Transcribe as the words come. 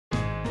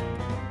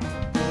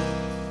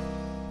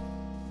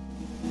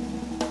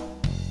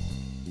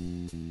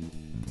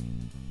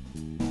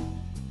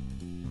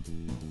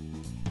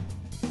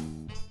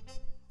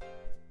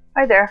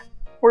Hi there.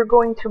 We're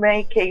going to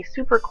make a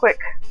super quick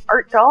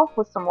art doll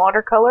with some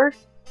watercolors,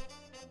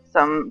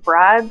 some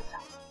brads,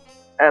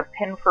 a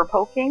pin for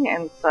poking,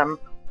 and some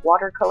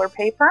watercolor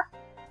paper.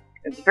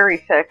 It's very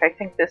thick. I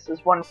think this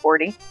is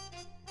 140.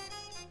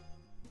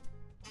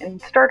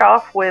 And start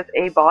off with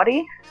a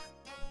body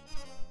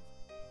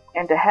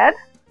and a head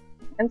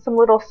and some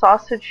little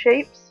sausage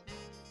shapes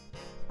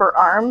for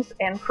arms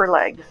and for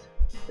legs.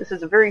 This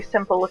is a very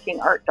simple looking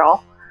art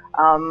doll.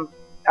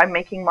 I'm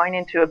making mine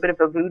into a bit of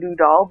a voodoo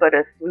doll, but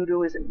if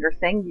voodoo isn't your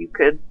thing, you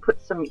could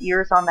put some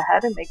ears on the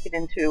head and make it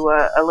into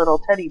a little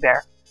teddy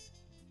bear.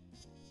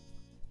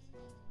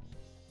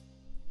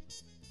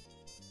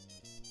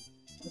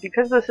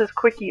 Because this is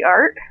Quickie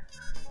art,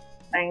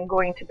 I'm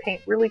going to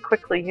paint really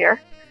quickly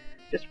here.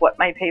 Just wet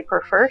my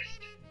paper first.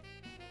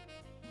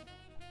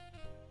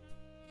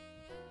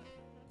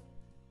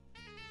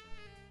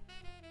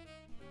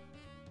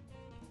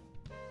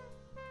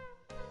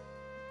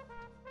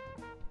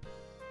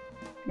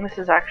 And this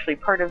is actually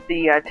part of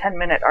the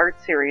 10-minute art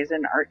series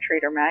in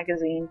ArtTrader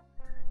magazine.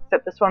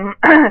 Except this one,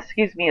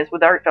 excuse me, is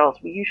with art dolls.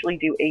 We usually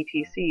do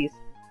ATCs.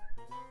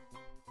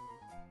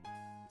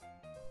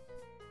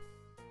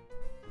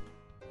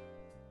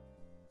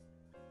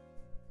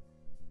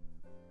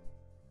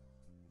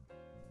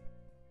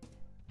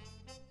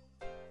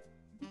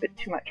 A bit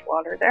too much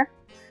water there.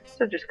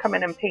 So just come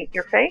in and paint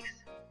your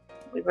face.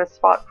 Leave a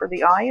spot for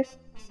the eyes.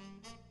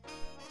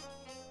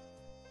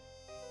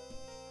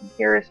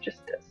 Here is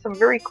just some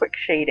very quick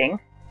shading.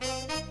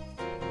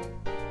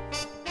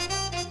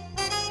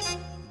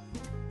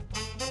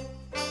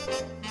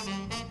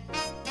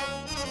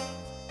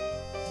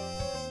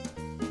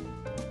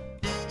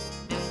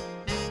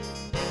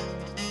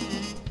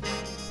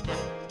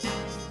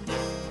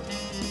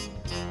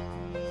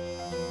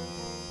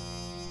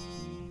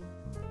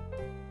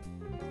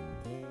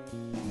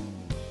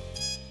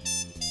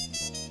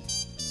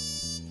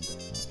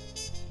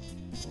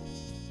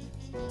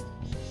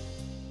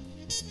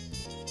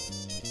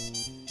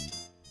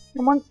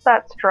 And once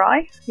that's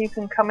dry, you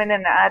can come in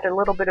and add a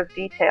little bit of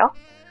detail.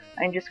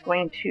 I'm just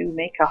going to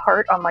make a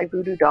heart on my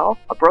voodoo doll,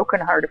 a broken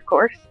heart of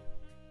course.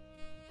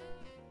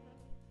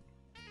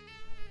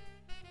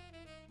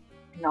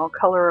 And I'll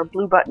color a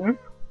blue button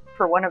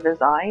for one of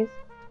his eyes.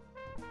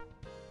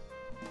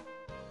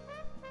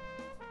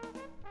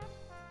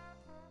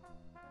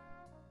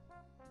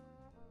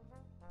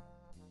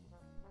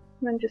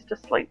 And then just a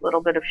slight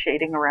little bit of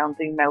shading around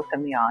the mouth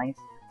and the eyes.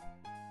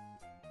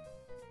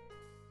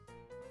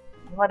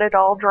 Let it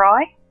all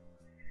dry,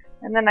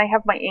 and then I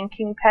have my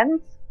inking pens,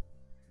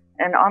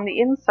 and on the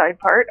inside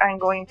part I'm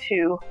going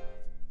to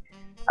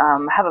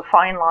have a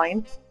fine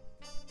line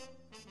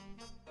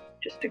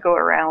just to go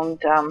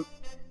around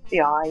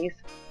the eyes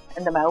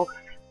and the mouth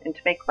and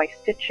to make my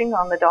stitching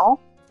on the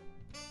doll.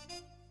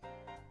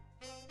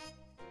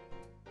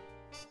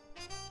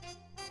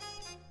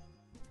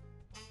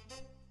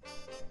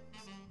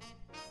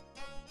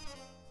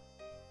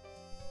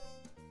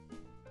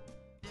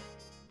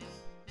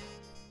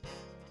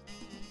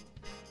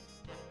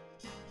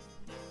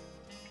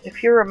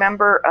 If you're a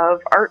member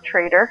of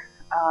ArtTrader,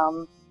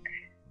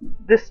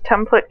 this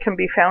template can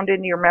be found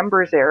in your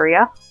members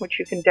area, which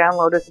you can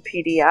download as a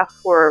PDF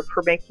for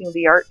making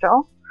the art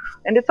doll.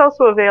 And it's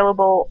also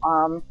available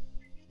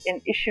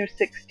in issue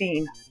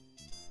 16,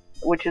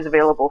 which is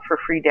available for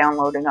free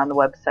downloading on the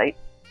website.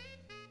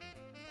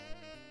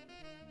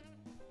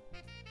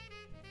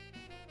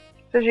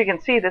 So as you can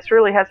see, this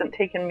really hasn't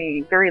taken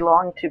me very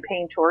long to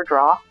paint or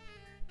draw.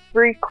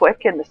 Very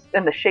quick, and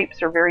the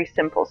shapes are very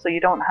simple, so you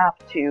don't have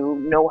to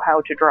know how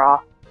to draw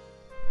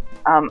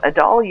a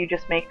doll. You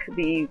just make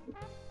the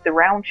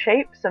round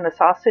shapes and the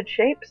sausage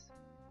shapes.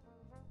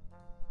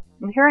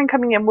 And here I'm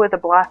coming in with a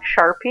black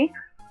Sharpie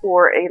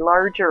for a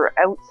larger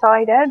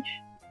outside edge.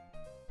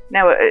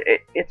 Now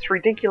it's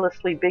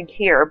ridiculously big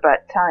here,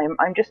 but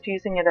I'm just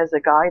using it as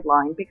a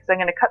guideline because I'm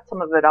going to cut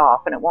some of it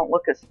off and it won't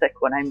look as thick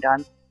when I'm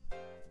done,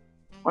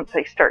 once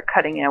I start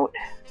cutting out.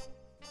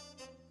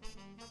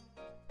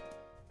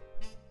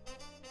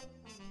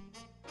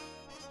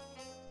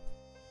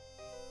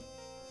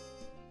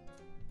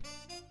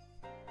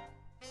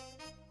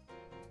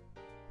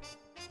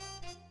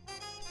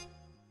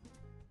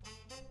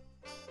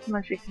 And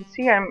as you can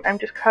see, I'm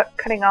just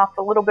cutting off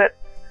a little bit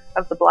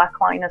of the black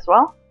line as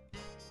well,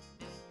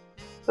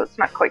 so it's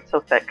not quite so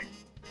thick.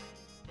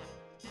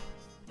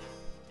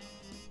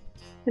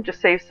 It just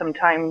saves some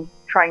time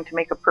trying to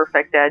make a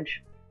perfect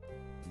edge.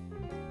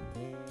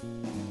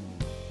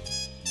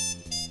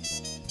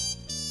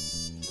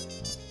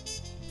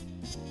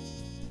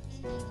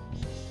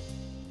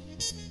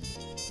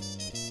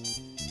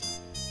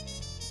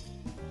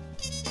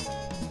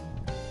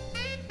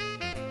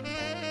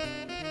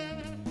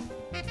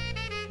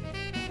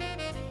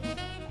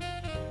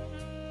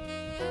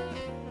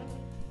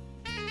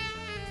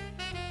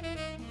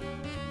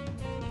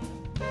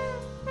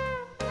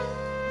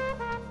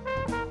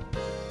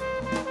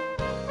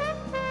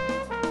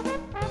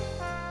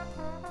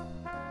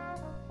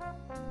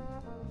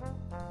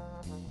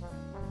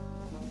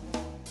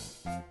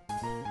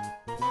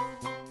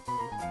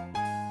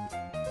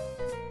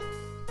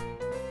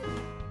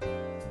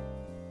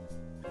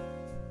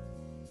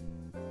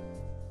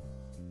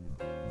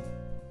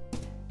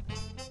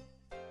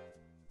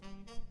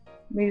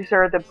 These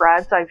are the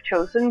brads I've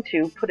chosen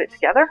to put it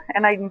together,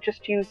 and I'm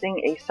just using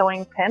a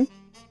sewing pin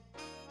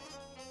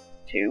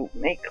to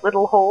make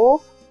little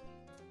holes.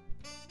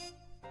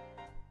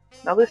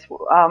 Now this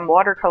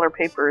watercolor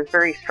paper is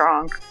very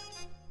strong,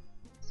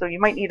 so you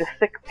might need a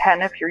thick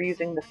pen if you're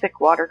using the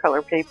thick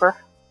watercolor paper,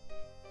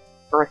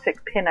 or a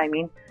thick pin I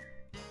mean.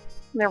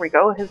 There we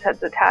go, his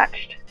head's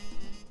attached.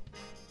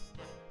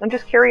 And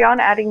just carry on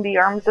adding the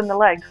arms and the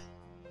legs.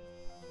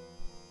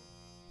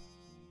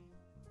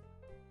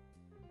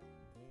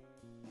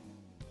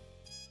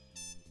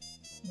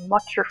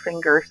 Watch your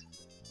fingers.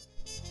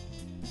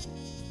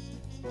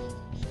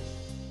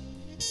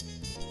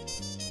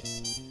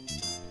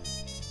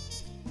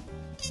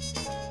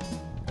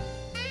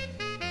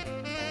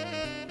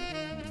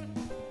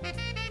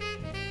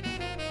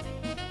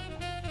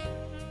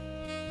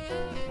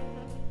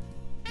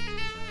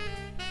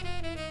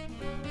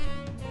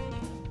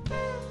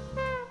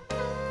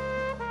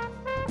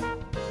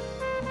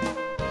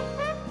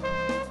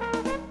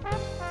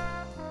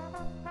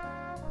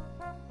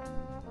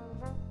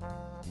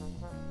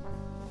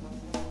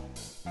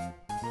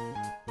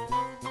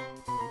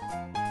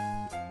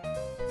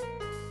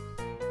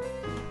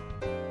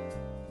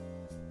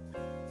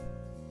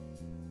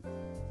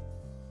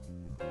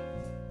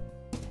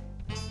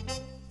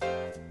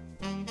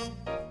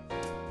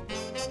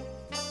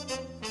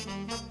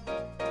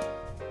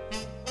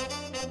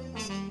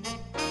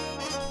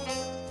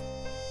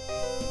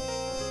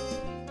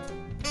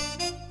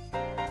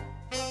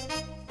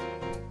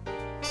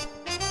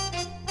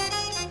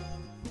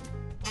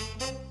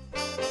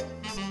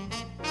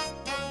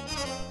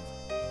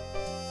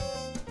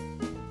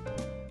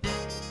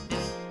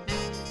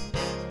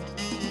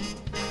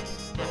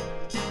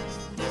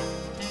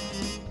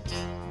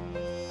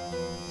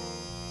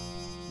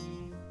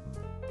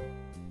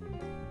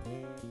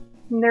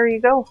 And there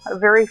you go, a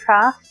very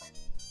fast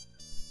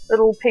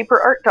little paper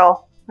art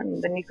doll.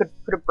 And then you could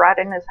put a brad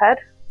in his head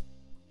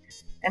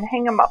and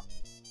hang him up.